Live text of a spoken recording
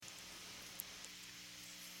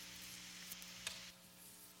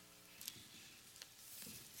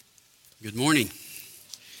Good morning.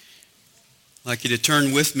 I'd like you to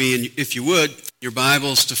turn with me, and if you would, your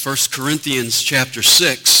Bibles to 1 Corinthians chapter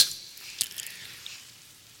 6.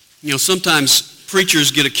 You know, sometimes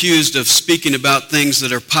preachers get accused of speaking about things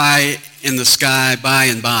that are pie in the sky by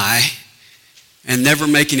and by, and never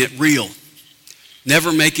making it real,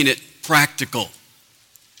 never making it practical.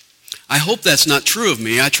 I hope that's not true of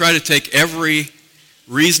me. I try to take every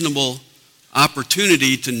reasonable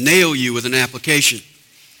opportunity to nail you with an application.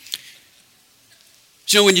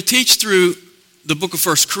 You know, when you teach through the book of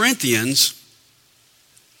 1 Corinthians,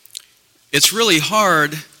 it's really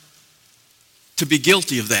hard to be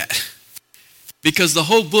guilty of that because the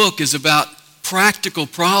whole book is about practical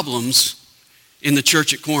problems in the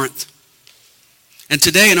church at Corinth. And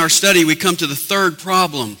today in our study, we come to the third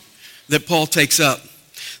problem that Paul takes up.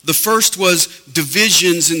 The first was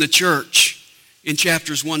divisions in the church in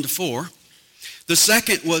chapters 1 to 4. The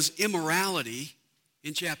second was immorality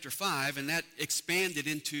in chapter 5, and that expanded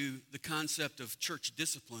into the concept of church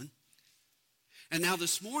discipline. And now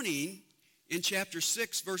this morning, in chapter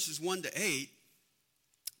 6, verses 1 to 8,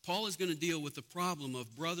 Paul is going to deal with the problem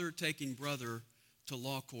of brother taking brother to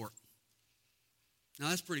law court. Now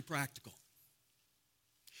that's pretty practical.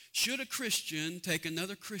 Should a Christian take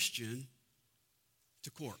another Christian to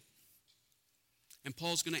court? And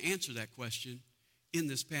Paul's going to answer that question in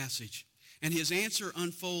this passage. And his answer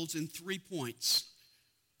unfolds in 3 points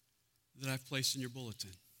that I've placed in your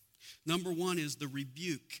bulletin. Number one is the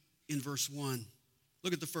rebuke in verse 1.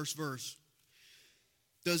 Look at the first verse.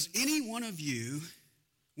 Does any one of you,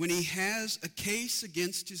 when he has a case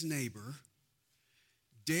against his neighbor,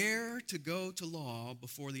 dare to go to law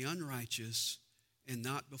before the unrighteous and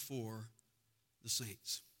not before the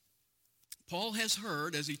saints? Paul has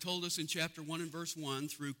heard, as he told us in chapter 1 and verse 1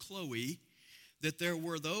 through Chloe, that there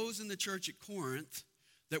were those in the church at Corinth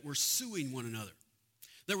that were suing one another.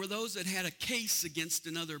 There were those that had a case against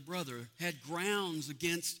another brother, had grounds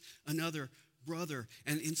against another brother.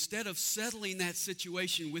 And instead of settling that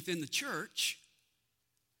situation within the church,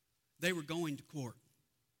 they were going to court.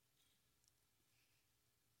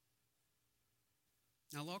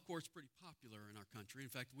 Now, law court's pretty popular in our country. In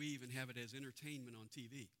fact, we even have it as entertainment on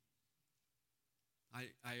TV.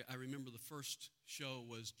 I remember the first show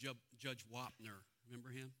was Judge Wapner. Remember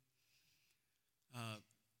him?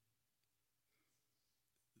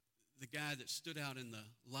 The guy that stood out in the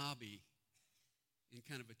lobby in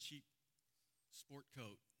kind of a cheap sport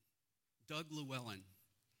coat, Doug Llewellyn.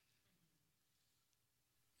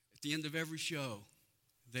 At the end of every show,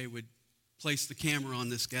 they would place the camera on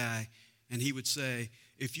this guy, and he would say,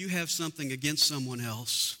 if you have something against someone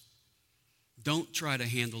else, don't try to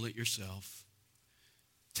handle it yourself.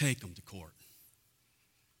 Take them to court.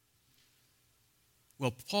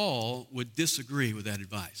 Well, Paul would disagree with that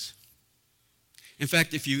advice. In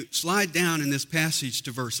fact, if you slide down in this passage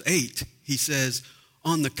to verse 8, he says,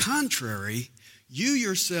 on the contrary, you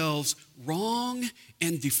yourselves wrong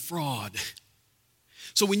and defraud.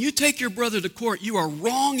 So when you take your brother to court, you are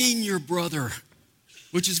wronging your brother,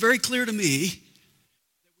 which is very clear to me that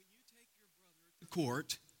when you take your brother to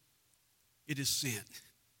court, it is sin.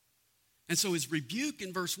 And so his rebuke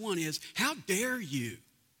in verse 1 is, how dare you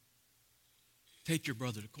take your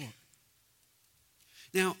brother to court?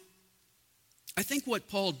 Now, I think what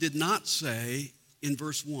Paul did not say in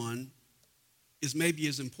verse 1 is maybe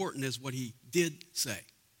as important as what he did say.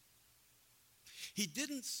 He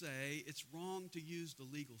didn't say it's wrong to use the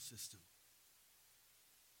legal system.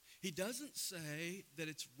 He doesn't say that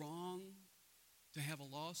it's wrong to have a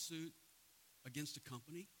lawsuit against a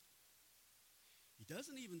company. He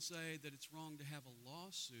doesn't even say that it's wrong to have a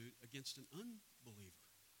lawsuit against an unbeliever.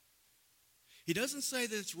 He doesn't say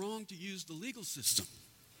that it's wrong to use the legal system.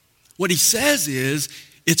 What he says is,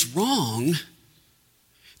 it's wrong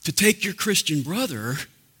to take your Christian brother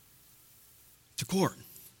to court.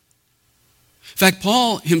 In fact,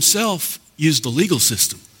 Paul himself used the legal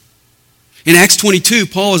system. In Acts 22,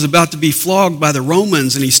 Paul is about to be flogged by the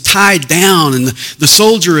Romans, and he's tied down, and the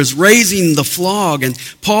soldier is raising the flog, and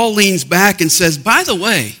Paul leans back and says, by the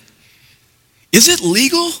way, is it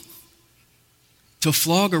legal to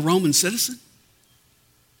flog a Roman citizen?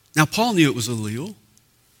 Now, Paul knew it was illegal.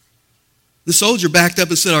 The soldier backed up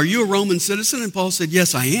and said, are you a Roman citizen? And Paul said,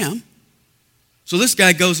 yes, I am. So this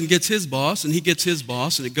guy goes and gets his boss, and he gets his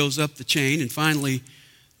boss, and it goes up the chain, and finally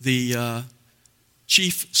the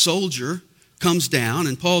chief soldier comes down,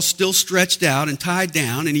 and Paul's still stretched out and tied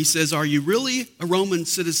down, and he says, are you really a Roman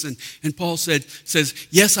citizen? And Paul says,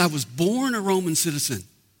 yes, I was born a Roman citizen.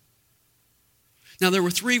 Now, there were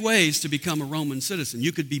 3 ways to become a Roman citizen.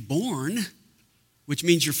 You could be born, which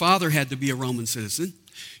means your father had to be a Roman citizen.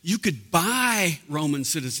 You could buy Roman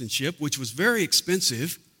citizenship, which was very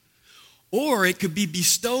expensive, or it could be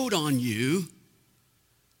bestowed on you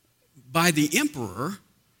by the emperor,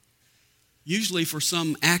 usually for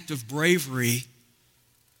some act of bravery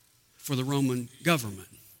for the Roman government.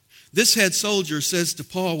 This head soldier says to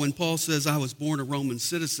Paul, when Paul says, I was born a Roman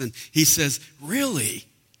citizen, he says, really?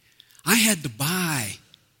 I had to buy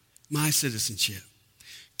my citizenship.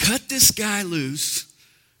 Cut this guy loose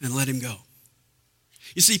and let him go.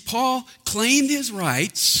 You see, Paul claimed his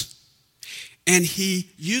rights and he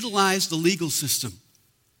utilized the legal system.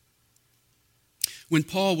 When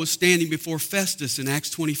Paul was standing before Festus in Acts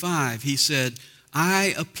 25, he said,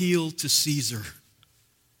 I appeal to Caesar.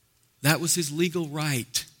 That was his legal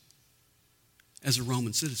right as a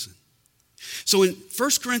Roman citizen. So in 1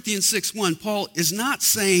 Corinthians 6:1, Paul is not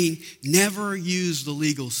saying never use the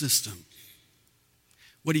legal system.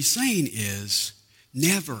 What he's saying is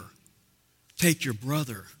never take your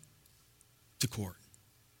brother to court.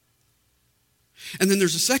 And then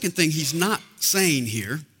there's a second thing he's not saying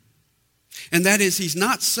here, and that is he's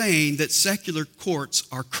not saying that secular courts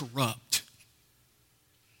are corrupt.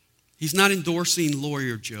 He's not endorsing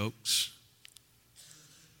lawyer jokes.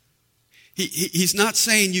 He's not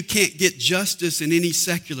saying you can't get justice in any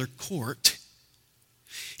secular court.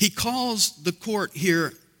 He calls the court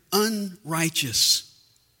here unrighteous.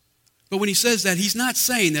 But when he says that, he's not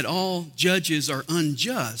saying that all judges are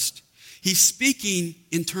unjust. He's speaking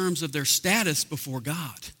in terms of their status before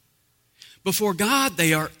God. Before God,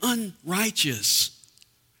 they are unrighteous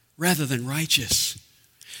rather than righteous.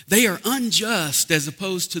 They are unjust as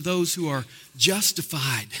opposed to those who are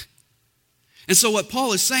justified. And so what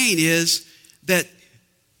Paul is saying is that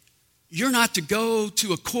you're not to go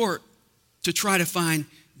to a court to try to find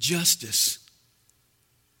justice.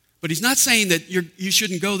 But he's not saying that you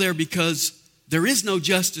shouldn't go there because there is no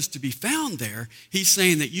justice to be found there. He's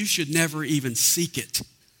saying that you should never even seek it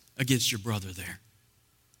against your brother there.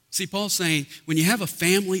 See, Paul's saying when you have a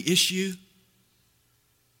family issue,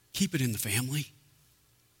 keep it in the family.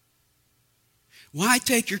 Why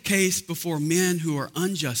take your case before men who are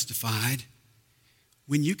unjustified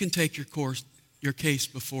when you can take your case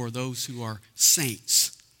before those who are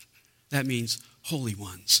saints? That means holy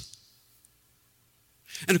ones.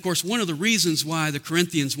 And of course, one of the reasons why the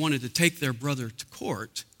Corinthians wanted to take their brother to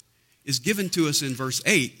court is given to us in verse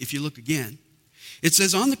 8, if you look again. It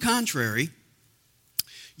says, on the contrary,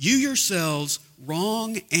 you yourselves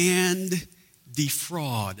wrong and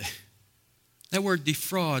defraud. That word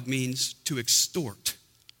defraud means to extort.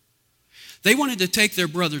 They wanted to take their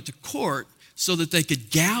brother to court so that they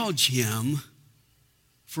could gouge him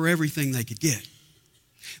for everything they could get.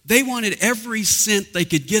 They wanted every cent they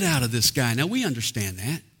could get out of this guy. Now, we understand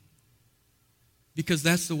that because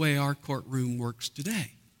that's the way our courtroom works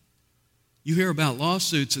today. You hear about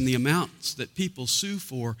lawsuits and the amounts that people sue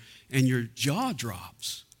for, and your jaw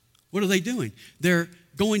drops. What are they doing? They're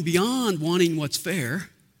going beyond wanting what's fair.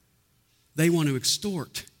 They want to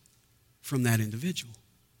extort from that individual.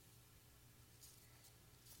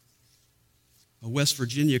 A West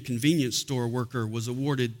Virginia convenience store worker was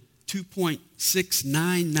awarded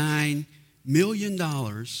 $2.699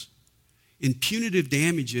 million in punitive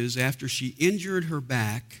damages after she injured her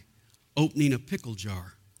back opening a pickle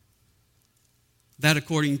jar. That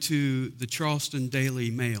according to the Charleston Daily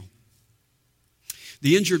Mail.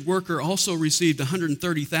 The injured worker also received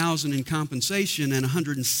 $130,000 in compensation and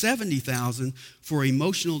 $170,000 for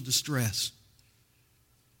emotional distress.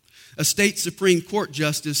 A state Supreme Court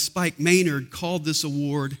Justice, Spike Maynard, called this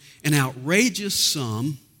award an outrageous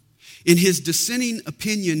sum. In his dissenting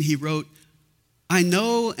opinion, he wrote, I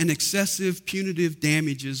know an excessive punitive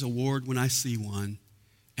damages award when I see one,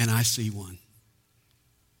 and I see one.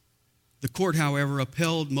 The court, however,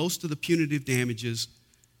 upheld most of the punitive damages.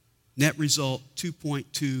 Net result,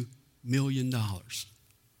 $2.2 million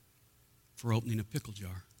for opening a pickle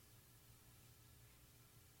jar.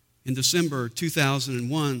 In December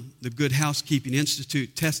 2001, the Good Housekeeping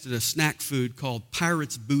Institute tested a snack food called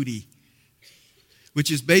Pirate's Booty, which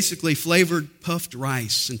is basically flavored puffed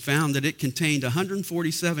rice, and found that it contained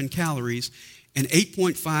 147 calories and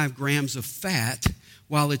 8.5 grams of fat,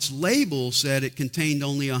 while its label said it contained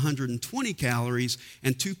only 120 calories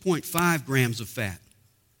and 2.5 grams of fat.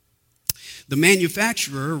 The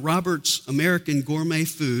manufacturer, Roberts American Gourmet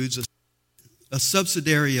Foods, a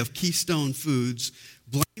subsidiary of Keystone Foods,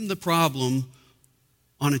 blamed the problem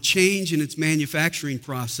on a change in its manufacturing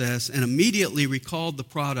process and immediately recalled the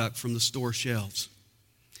product from the store shelves.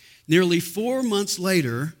 Nearly 4 months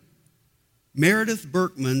later, Meredith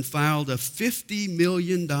Berkman filed a $50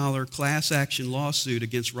 million class action lawsuit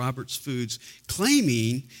against Roberts Foods,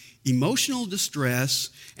 claiming emotional distress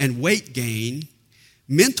and weight gain,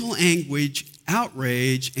 mental anguish,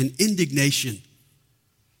 outrage, and indignation.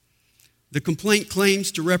 The complaint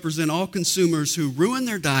claims to represent all consumers who ruined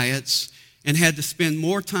their diets and had to spend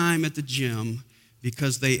more time at the gym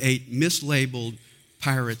because they ate mislabeled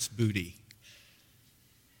pirate's booty.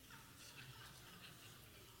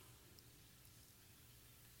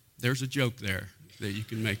 There's a joke there that you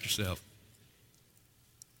can make yourself.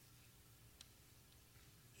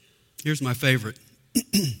 Here's my favorite.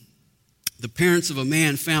 The parents of a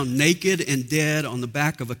man found naked and dead on the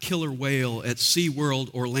back of a killer whale at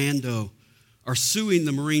SeaWorld Orlando are suing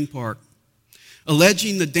the marine park,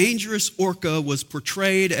 alleging the dangerous orca was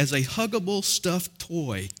portrayed as a huggable stuffed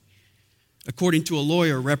toy, according to a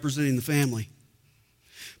lawyer representing the family.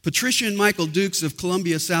 Patricia and Michael Dukes of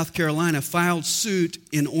Columbia, South Carolina, filed suit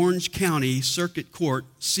in Orange County Circuit Court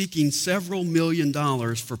seeking several $million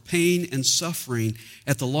for pain and suffering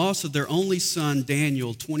at the loss of their only son,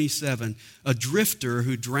 Daniel, 27, a drifter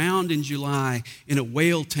who drowned in July in a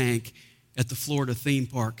whale tank at the Florida theme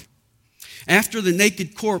park. After the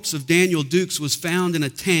naked corpse of Daniel Dukes was found in a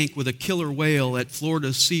tank with a killer whale at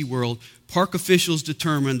Florida's SeaWorld, park officials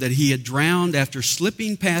determined that he had drowned after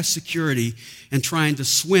slipping past security and trying to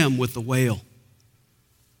swim with the whale.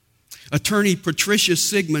 Attorney Patricia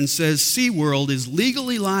Sigmund says SeaWorld is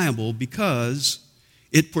legally liable because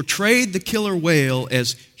it portrayed the killer whale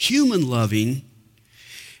as human-loving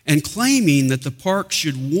and claiming that the park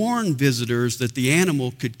should warn visitors that the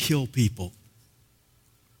animal could kill people.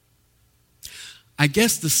 I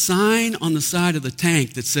guess the sign on the side of the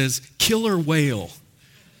tank that says killer whale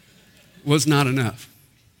was not enough.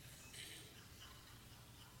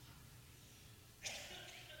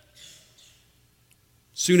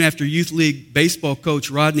 Soon after Youth League baseball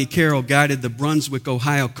coach Rodney Carroll guided the Brunswick,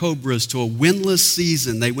 Ohio Cobras to a winless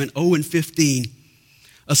season, they went 0-15.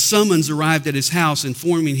 A summons arrived at his house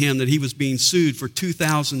informing him that he was being sued for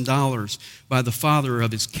 $2,000 by the father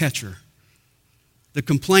of his catcher. The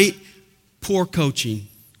complaint: poor coaching.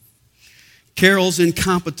 Carroll's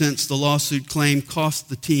incompetence, the lawsuit claimed, cost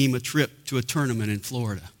the team a trip to a tournament in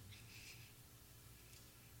Florida.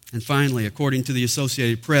 And finally, according to the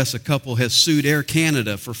Associated Press, a couple has sued Air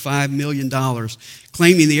Canada for $5 million,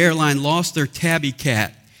 claiming the airline lost their tabby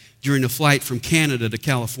cat during a flight from Canada to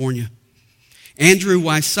California. Andrew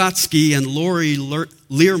Wysocki and Lori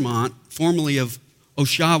Learmont, formerly of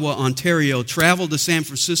Oshawa, Ontario, traveled to San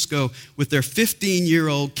Francisco with their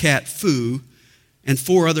 15-year-old cat, Foo, and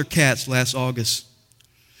 4 other cats last August.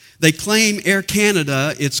 They claim Air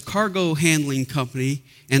Canada, its cargo handling company,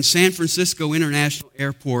 and San Francisco International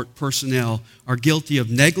Airport personnel are guilty of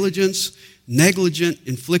negligence, negligent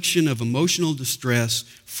infliction of emotional distress,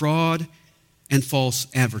 fraud, and false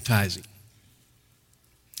advertising.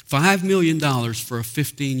 $5 million for a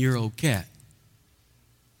 15-year-old cat.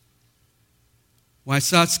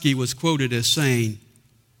 Wysocki was quoted as saying,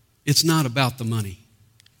 "It's not about the money."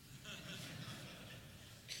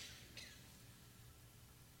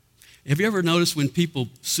 Have you ever noticed when people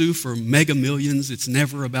sue for mega millions, it's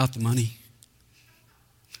never about the money?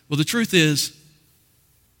 Well, the truth is,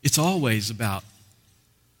 it's always about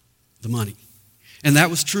the money. And that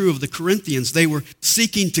was true of the Corinthians. They were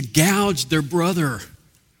seeking to gouge their brother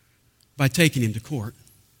by taking him to court.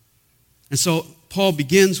 And so Paul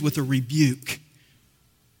begins with a rebuke.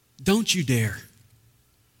 Don't you dare.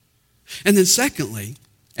 And then secondly,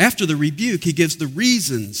 after the rebuke, he gives the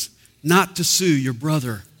reasons not to sue your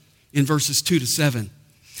brother in verses 2-7.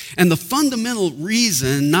 And the fundamental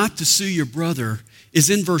reason not to sue your brother is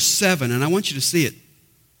in verse 7, and I want you to see it.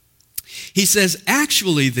 He says,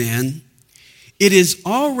 actually then, it is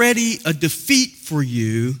already a defeat for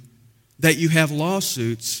you that you have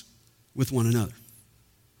lawsuits with one another.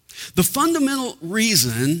 The fundamental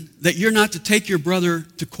reason that you're not to take your brother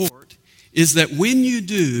to court is that when you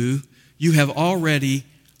do, you have already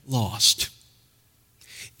lost.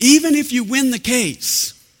 Even if you win the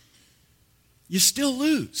case, you still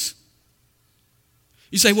lose.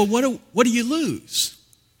 You say, well, what do you lose?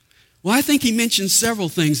 Well, I think he mentions several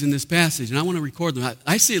things in this passage, and I want to record them.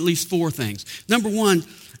 I see at least 4 things. Number 1,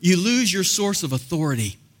 you lose your source of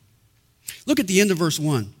authority. Look at the end of verse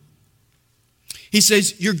 1. He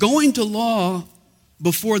says, you're going to law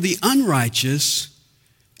before the unrighteous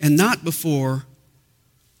and not before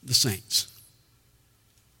the saints.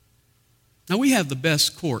 Now, we have the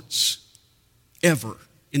best courts ever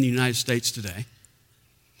in the United States today.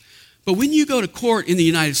 But when you go to court in the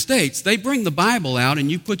United States, they bring the Bible out and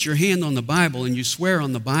you put your hand on the Bible and you swear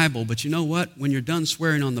on the Bible. But you know what? When you're done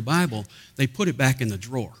swearing on the Bible, they put it back in the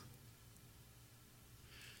drawer.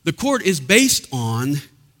 The court is based on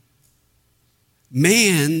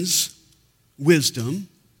man's wisdom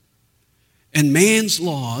and man's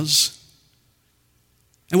laws.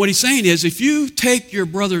 And what he's saying is, if you take your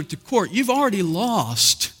brother to court, you've already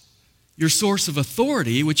lost your source of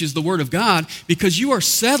authority, which is the Word of God, because you are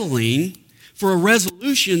settling for a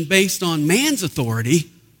resolution based on man's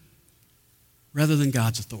authority rather than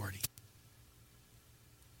God's authority.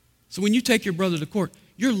 So when you take your brother to court,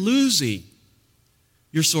 you're losing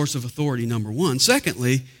your source of authority, number one.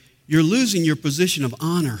 Secondly, you're losing your position of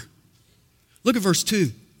honor. Look at verse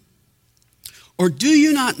 2. Or do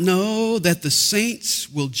you not know that the saints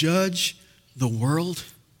will judge the world?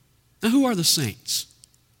 Now, who are the saints?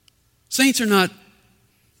 Saints are not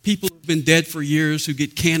people who've been dead for years who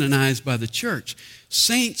get canonized by the church.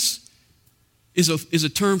 Saints is a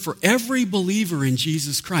term for every believer in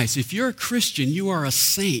Jesus Christ. If you're a Christian, you are a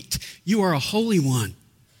saint. You are a holy one.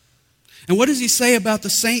 And what does he say about the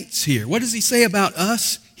saints here? What does he say about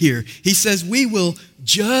us here? He says we will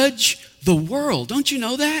judge the world. Don't you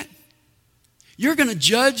know that? You're going to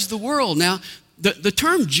judge the world. Now, the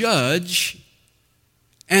term judge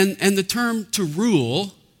and the term to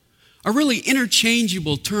rule are really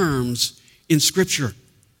interchangeable terms in Scripture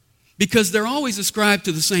because they're always ascribed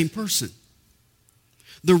to the same person.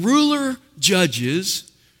 The ruler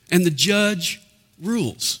judges and the judge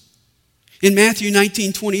rules. In Matthew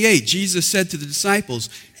 19:28, Jesus said to the disciples,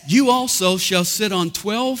 "You also shall sit on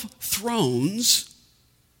 12 thrones,"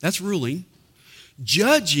 that's ruling,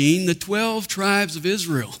 "judging the 12 tribes of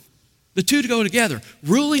Israel." The two to go together,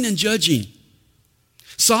 ruling and judging.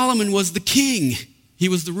 Solomon was the king. He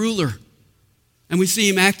was the ruler. And we see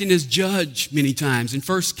him acting as judge many times. In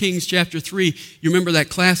 1 Kings chapter 3, you remember that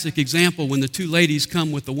classic example when the two ladies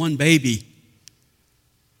come with the one baby.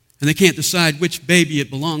 And they can't decide which baby it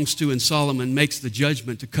belongs to, and Solomon makes the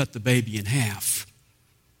judgment to cut the baby in half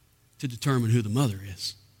to determine who the mother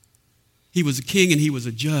is. He was a king and he was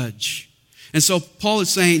a judge. And so Paul is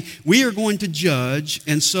saying, we are going to judge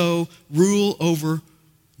and so rule over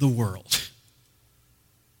the world.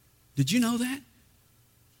 Did you know that?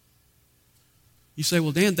 You say,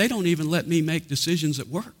 well, Dan, they don't even let me make decisions at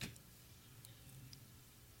work.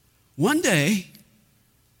 One day,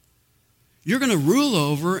 you're going to rule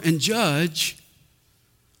over and judge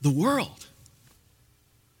the world.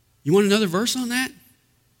 You want another verse on that?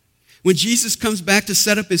 When Jesus comes back to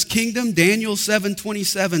set up his kingdom, Daniel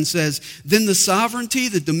 7:27 says, "Then the sovereignty,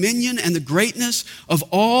 the dominion, and the greatness of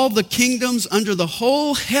all the kingdoms under the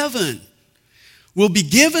whole heaven will be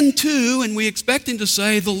given to," and we expect him to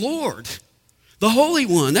say, "the Lord, the Holy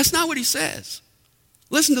One." That's not what he says.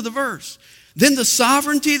 Listen to the verse. "Then the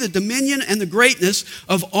sovereignty, the dominion, and the greatness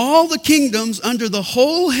of all the kingdoms under the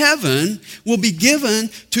whole heaven will be given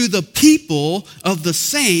to the people of the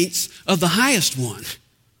saints of the highest one."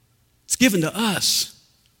 It's given to us.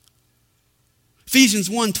 Ephesians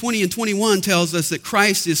 1:20 and 21 tells us that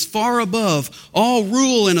Christ is far above all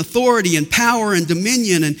rule and authority and power and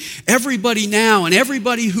dominion and everybody now and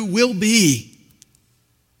everybody who will be.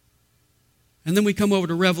 And then we come over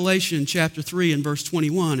to Revelation chapter 3 and verse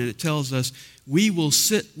 21, and it tells us we will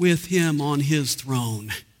sit with him on his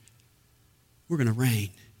throne. We're going to reign.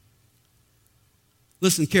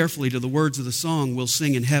 Listen carefully to the words of the song we'll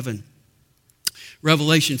sing in heaven.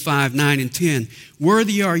 Revelation 5:9 and 10.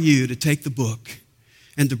 "Worthy are you to take the book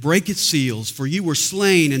and to break its seals, for you were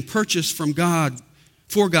slain and purchased from God,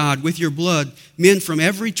 for God with your blood, men from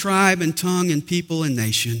every tribe and tongue and people and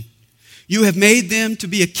nation. You have made them to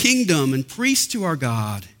be a kingdom and priests to our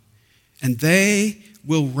God, and they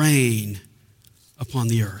will reign upon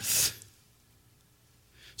the earth."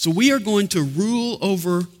 So we are going to rule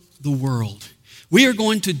over the world. We are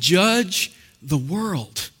going to judge the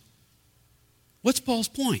world. What's Paul's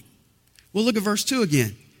point? Well, look at verse 2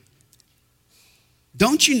 again.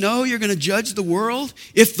 Don't you know you're going to judge the world?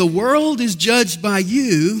 If the world is judged by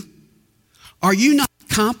you, are you not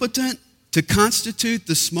competent to constitute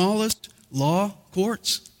the smallest law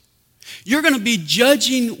courts? You're going to be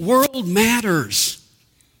judging world matters.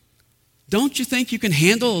 Don't you think you can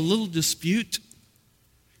handle a little dispute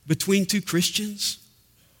between two Christians?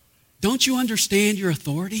 Don't you understand your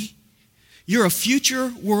authority? You're a future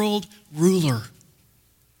world ruler.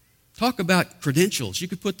 Talk about credentials. You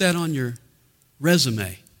could put that on your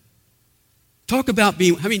resume. Talk about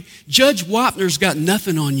being, Judge Wapner's got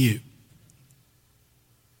nothing on you.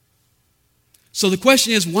 So the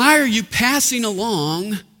question is, why are you passing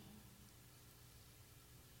along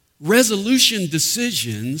resolution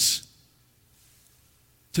decisions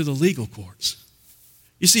to the legal courts.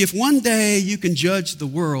 You see, if one day you can judge the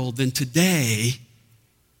world, then today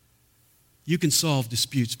you can solve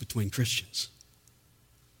disputes between Christians.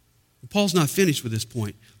 Paul's not finished with this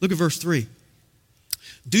point. Look at verse 3.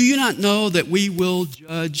 Do you not know that we will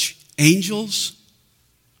judge angels?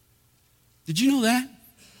 Did you know that?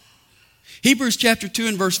 Hebrews chapter 2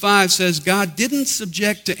 and verse 5 says, God didn't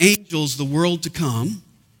subject to angels the world to come.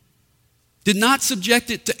 Did not subject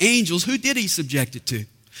it to angels. Who did he subject it to?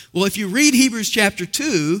 Well, if you read Hebrews chapter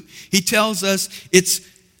 2, he tells us it's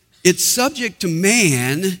subject to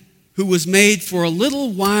man who was made for a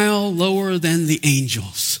little while lower than the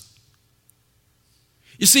angels.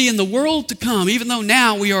 You see, in the world to come, even though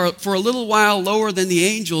now we are for a little while lower than the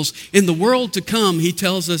angels, in the world to come, he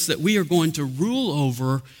tells us that we are going to rule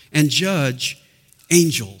over and judge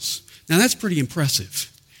angels. Now, that's pretty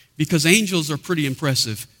impressive because angels are pretty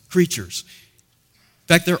impressive creatures. In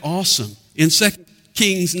fact, they're awesome. In 2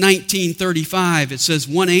 Kings 19:35, it says,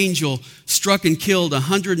 one angel struck and killed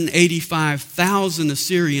 185,000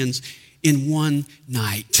 Assyrians in one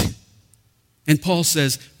night. And Paul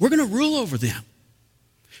says, we're going to rule over them.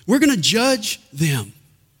 We're going to judge them.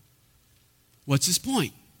 What's his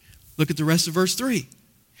point? Look at the rest of verse 3.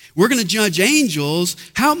 We're going to judge angels.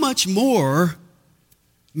 How much more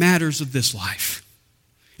matters of this life?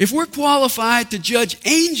 If we're qualified to judge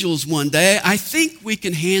angels one day, I think we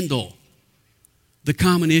can handle the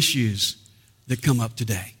common issues that come up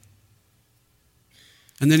today.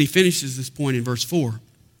 And then he finishes this point in verse 4.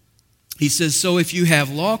 He says, so if you have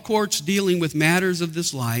law courts dealing with matters of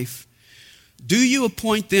this life, do you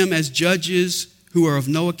appoint them as judges who are of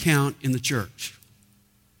no account in the church?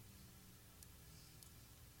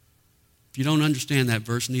 If you don't understand that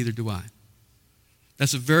verse, neither do I.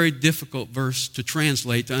 That's a very difficult verse to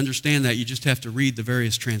translate. To understand that, you just have to read the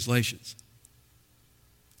various translations.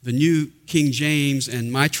 The New King James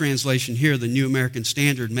and my translation here, the New American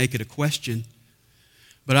Standard, make it a question.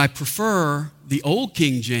 But I prefer the Old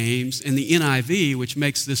King James and the NIV, which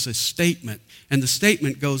makes this a statement. And the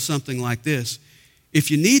statement goes something like this. If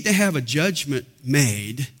you need to have a judgment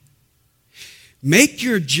made, make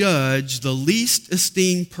your judge the least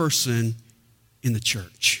esteemed person in the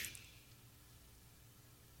church.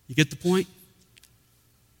 You get the point?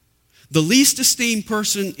 The least esteemed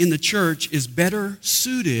person in the church is better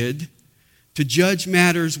suited to judge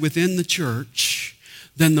matters within the church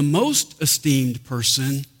than the most esteemed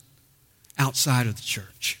person outside of the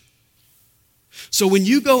church. So when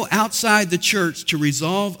you go outside the church to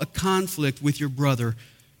resolve a conflict with your brother,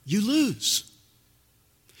 you lose.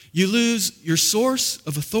 You lose your source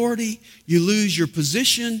of authority. You lose your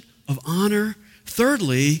position of honor.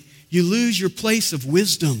 Thirdly, you lose your place of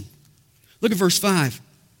wisdom. Look at verse 5.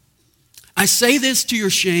 I say this to your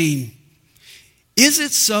shame. Is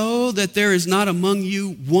it so that there is not among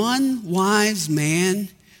you one wise man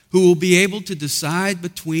who will be able to decide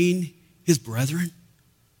between his brethren?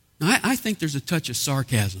 Now, I think there's a touch of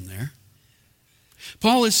sarcasm there.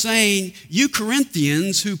 Paul is saying, you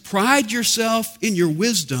Corinthians who pride yourself in your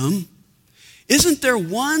wisdom, isn't there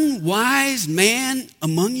one wise man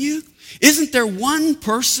among you? Isn't there one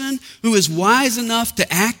person who is wise enough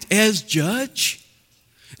to act as judge?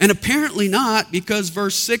 And apparently not, because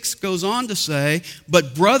verse 6 goes on to say,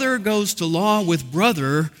 but brother goes to law with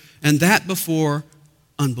brother, and that before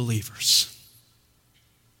unbelievers.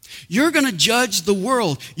 You're going to judge the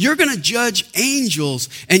world. You're going to judge angels.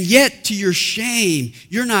 And yet, to your shame,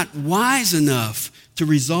 you're not wise enough to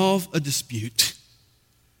resolve a dispute.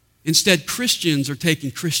 Instead, Christians are taking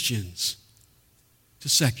Christians to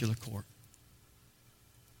secular court.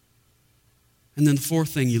 And then the fourth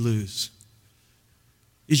thing you lose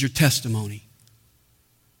is your testimony.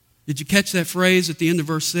 Did you catch that phrase at the end of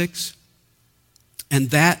verse 6? And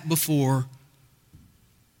that before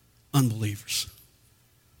unbelievers.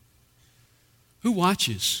 Who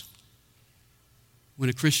watches when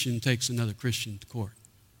a Christian takes another Christian to court?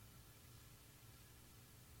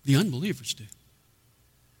 The unbelievers do.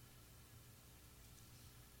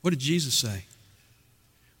 What did Jesus say?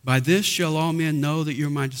 By this shall all men know that you're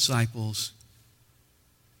my disciples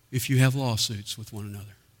if you have lawsuits with one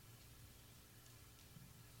another.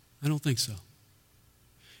 I don't think so.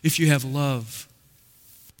 If you have love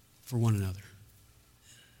for one another.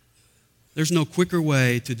 There's no quicker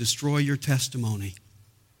way to destroy your testimony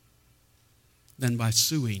than by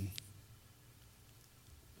suing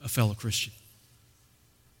a fellow Christian.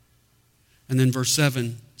 And then verse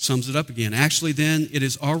 7 sums it up again. Actually, then, it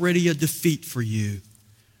is already a defeat for you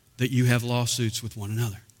that you have lawsuits with one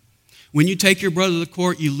another. When you take your brother to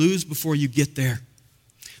court, you lose before you get there.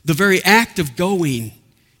 The very act of going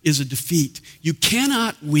is a defeat. You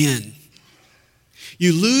cannot win.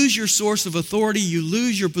 You lose your source of authority. You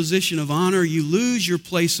lose your position of honor. You lose your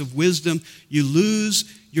place of wisdom. You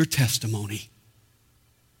lose your testimony.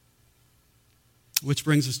 Which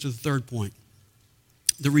brings us to the third point.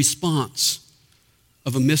 The response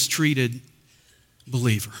of a mistreated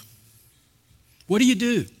believer. What do you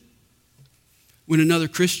do when another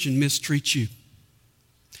Christian mistreats you?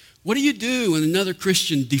 What do you do when another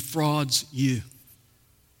Christian defrauds you?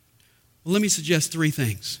 Well, let me suggest three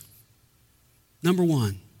things. Number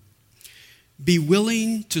one, be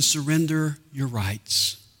willing to surrender your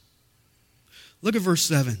rights. Look at verse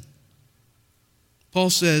 7.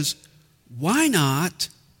 Paul says, why not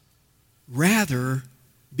rather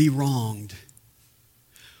be wronged?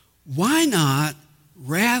 Why not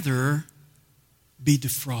rather be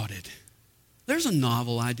defrauded? There's a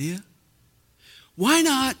novel idea. Why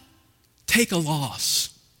not take a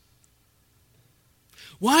loss?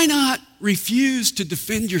 Why not refuse to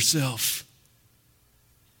defend yourself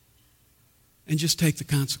and just take the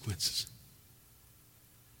consequences?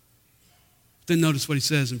 Then notice what he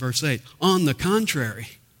says in verse 8. On the contrary,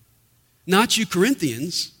 not you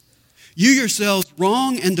Corinthians, you yourselves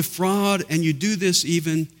wrong and defraud, and you do this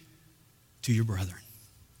even to your brethren.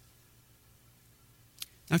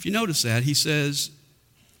 Now, if you notice that, he says,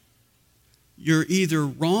 you're either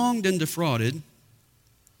wronged and defrauded,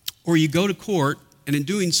 or you go to court, and in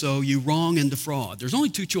doing so, you wrong and defraud. There's only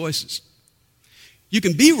two choices. You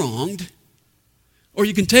can be wronged, or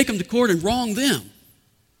you can take them to court and wrong them.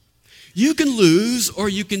 You can lose, or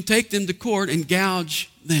you can take them to court and gouge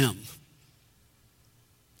them.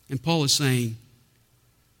 And Paul is saying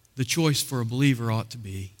the choice for a believer ought to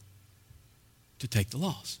be to take the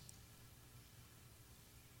loss.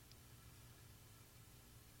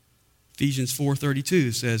 Ephesians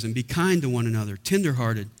 4:32 says, and be kind to one another,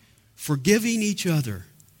 tenderhearted, forgiving each other,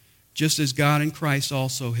 just as God in Christ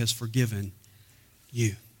also has forgiven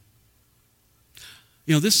you.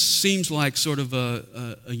 You know, this seems like sort of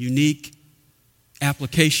a unique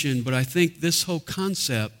application, but I think this whole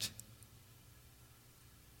concept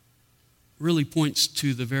really points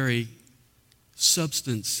to the very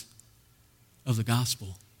substance of the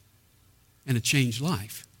gospel and a changed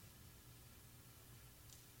life.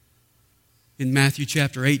 In Matthew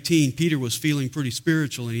chapter 18, Peter was feeling pretty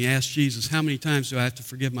spiritual, and he asked Jesus, how many times do I have to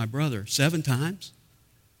forgive my brother? 7 times?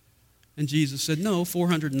 And Jesus said, no,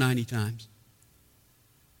 490 times.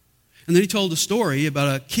 And then he told a story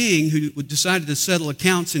about a king who decided to settle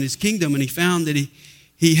accounts in his kingdom, and he found that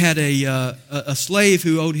he had a slave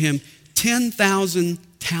who owed him 10,000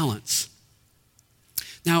 talents.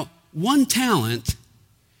 Now, 1 talent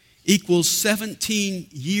equals 17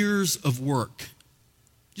 years of work.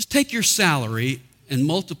 Just take your salary and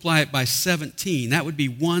multiply it by 17. That would be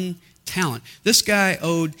 1 talent. This guy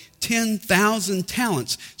owed 10,000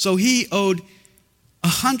 talents. So he owed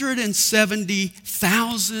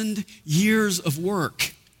 170,000 years of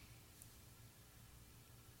work.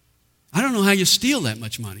 I don't know how you steal that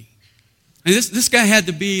much money. And this guy had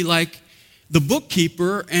to be like the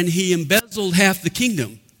bookkeeper, and he embezzled half the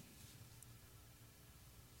kingdom.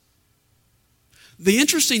 The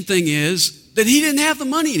interesting thing is that he didn't have the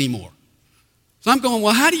money anymore. So I'm going,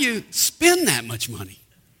 well, how do you spend that much money?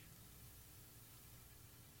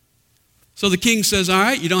 So the king says, all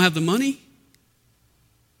right, you don't have the money?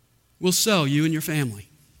 We'll sell you and your family.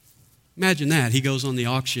 Imagine that. He goes on the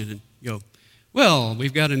auction and you go, well,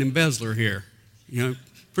 we've got an embezzler here. You know,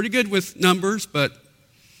 pretty good with numbers, but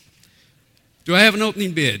do I have an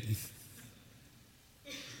opening bid?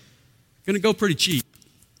 Going to go pretty cheap.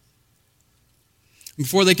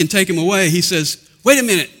 Before they can take him away, he says, wait a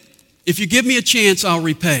minute. If you give me a chance, I'll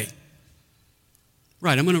repay.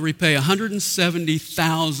 Right, I'm going to repay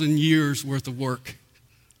 170,000 years worth of work.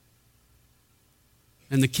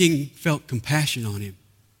 And the king felt compassion on him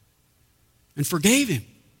and forgave him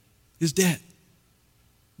his debt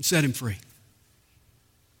and set him free.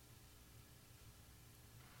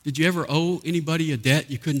 Did you ever owe anybody a debt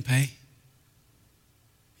you couldn't pay?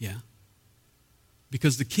 Yeah.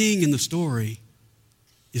 Because the king in the story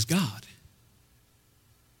is God.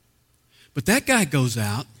 But that guy goes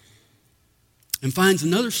out and finds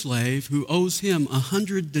another slave who owes him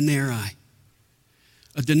 100 denarii.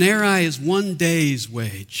 A denarii is 1 day's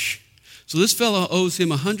wage. So this fellow owes him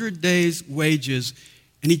 100 days' wages,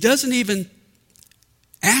 and he doesn't even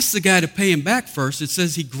ask the guy to pay him back first. It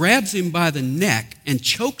says he grabs him by the neck and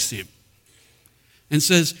chokes him and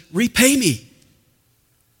says, repay me.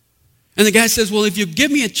 And the guy says, well, if you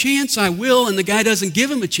give me a chance, I will. And the guy doesn't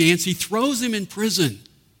give him a chance. He throws him in prison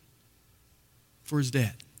for his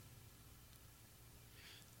debt.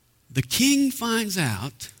 The king finds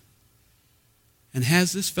out, and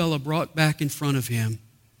has this fellow brought back in front of him.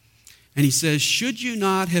 And he says, should you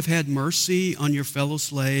not have had mercy on your fellow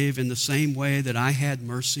slave in the same way that I had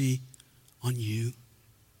mercy on you?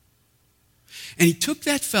 And he took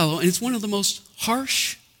that fellow, and it's one of the most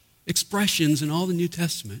harsh expressions in all the New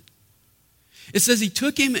Testament. It says he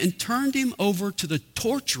took him and turned him over to the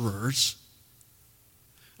torturers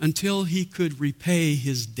until he could repay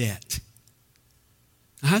his debt.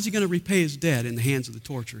 Now, how's he going to repay his debt in the hands of the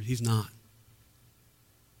torturer? He's not.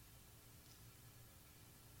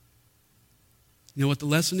 You know what the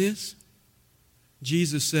lesson is?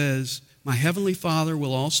 Jesus says, my heavenly Father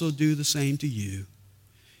will also do the same to you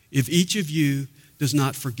if each of you does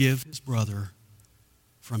not forgive his brother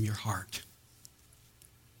from your heart.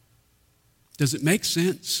 Does it make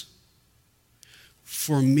sense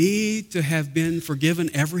for me to have been forgiven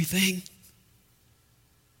everything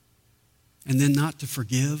and then not to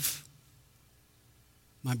forgive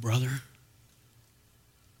my brother?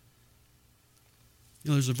 You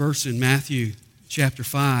know, there's a verse in Matthew chapter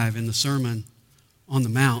 5 in the Sermon on the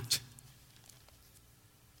Mount.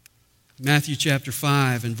 Matthew chapter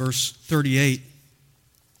 5 and verse 38.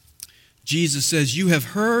 Jesus says, you have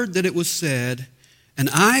heard that it was said, an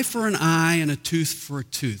eye for an eye and a tooth for a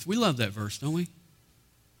tooth. We love that verse, don't we?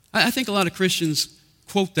 I think a lot of Christians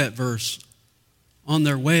quote that verse on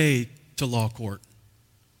their way to law court.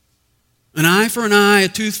 An eye for an eye, a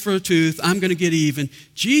tooth for a tooth, I'm going to get even.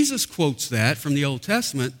 Jesus quotes that from the Old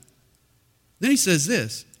Testament. Then he says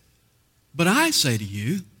this, but I say to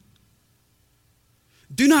you,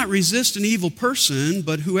 do not resist an evil person,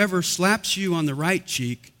 but whoever slaps you on the right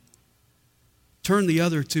cheek, turn the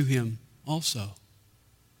other to him also.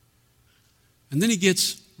 And then he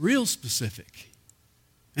gets real specific.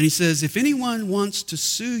 And he says, if anyone wants to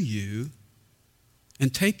sue you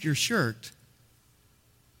and take your shirt,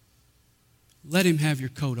 let him have your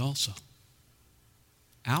coat also.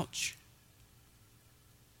 Ouch.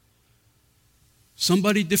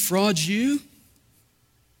 Somebody defrauds you.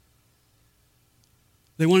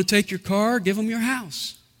 They want to take your car, give them your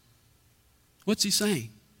house. What's he saying?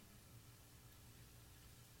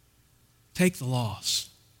 Take the loss.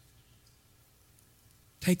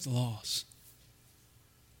 Take the loss.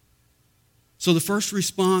 So the first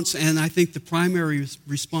response, and I think the primary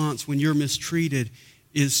response when you're mistreated,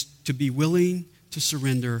 is to be willing to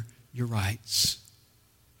surrender your rights.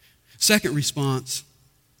 Second response,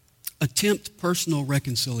 attempt personal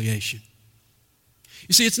reconciliation.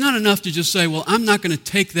 You see, it's not enough to just say, well, I'm not going to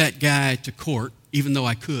take that guy to court, even though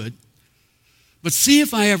I could, but see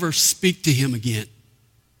if I ever speak to him again.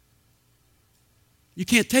 You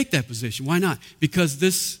can't take that position. Why not? Because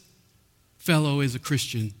this fellow is a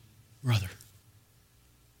Christian brother.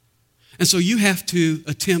 And so you have to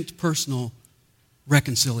attempt personal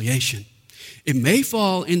reconciliation. It may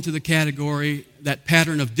fall into the category, that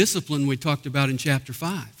pattern of discipline we talked about in chapter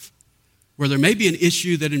 5, where there may be an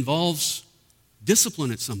issue that involves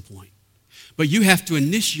discipline at some point. But you have to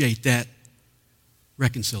initiate that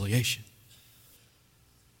reconciliation.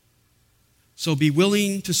 So be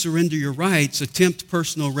willing to surrender your rights, attempt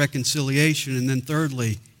personal reconciliation, and then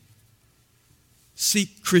thirdly,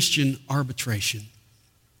 seek Christian arbitration.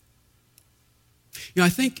 You know, I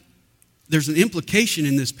think there's an implication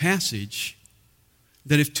in this passage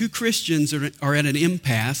that if two Christians are at an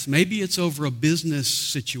impasse, maybe it's over a business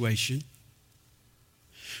situation,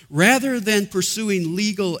 rather than pursuing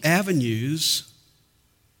legal avenues,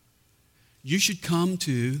 you should come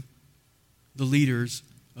to the leaders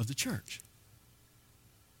of the church.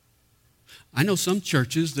 I know some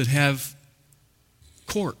churches that have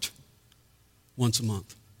court once a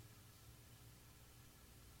month.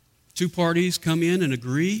 Two parties come in and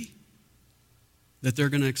agree that they're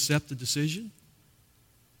going to accept the decision,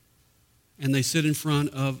 and they sit in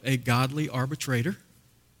front of a godly arbitrator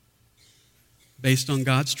based on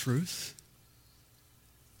God's truth,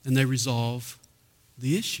 and they resolve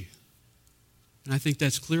the issue. And I think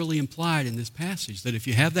that's clearly implied in this passage, that if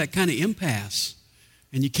you have that kind of impasse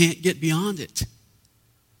and you can't get beyond it,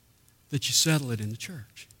 that you settle it in the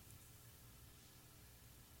church.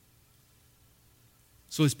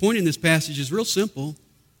 So his point in this passage is real simple.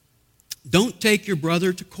 Don't take your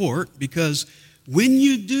brother to court, because when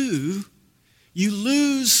you do, you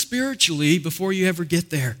lose spiritually before you ever get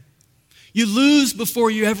there. You lose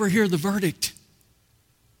before you ever hear the verdict.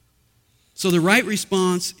 So the right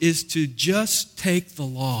response is to just take the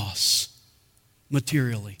loss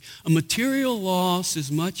materially. A material loss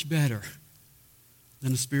is much better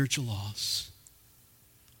than a spiritual loss.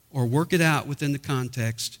 Or work it out within the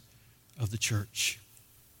context of the church.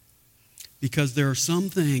 Because there are some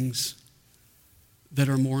things that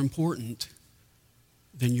are more important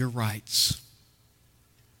than your rights.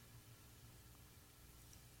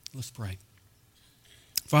 Let's pray.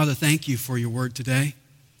 Father, thank you for your word today.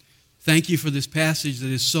 Thank you for this passage that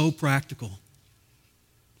is so practical.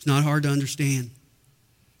 It's not hard to understand.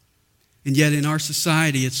 And yet in our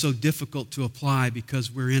society, it's so difficult to apply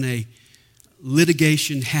because we're in a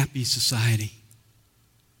litigation-happy society.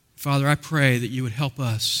 Father, I pray that you would help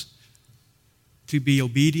us to be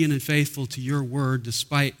obedient and faithful to your word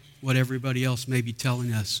despite what everybody else may be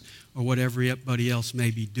telling us or what everybody else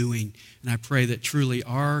may be doing. And I pray that truly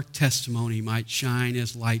our testimony might shine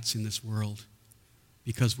as lights in this world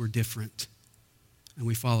because we're different and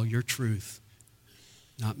we follow your truth,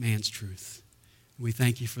 not man's truth. And we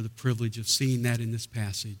thank you for the privilege of seeing that in this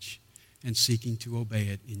passage and seeking to obey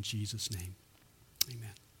it in Jesus' name.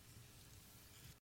 Amen.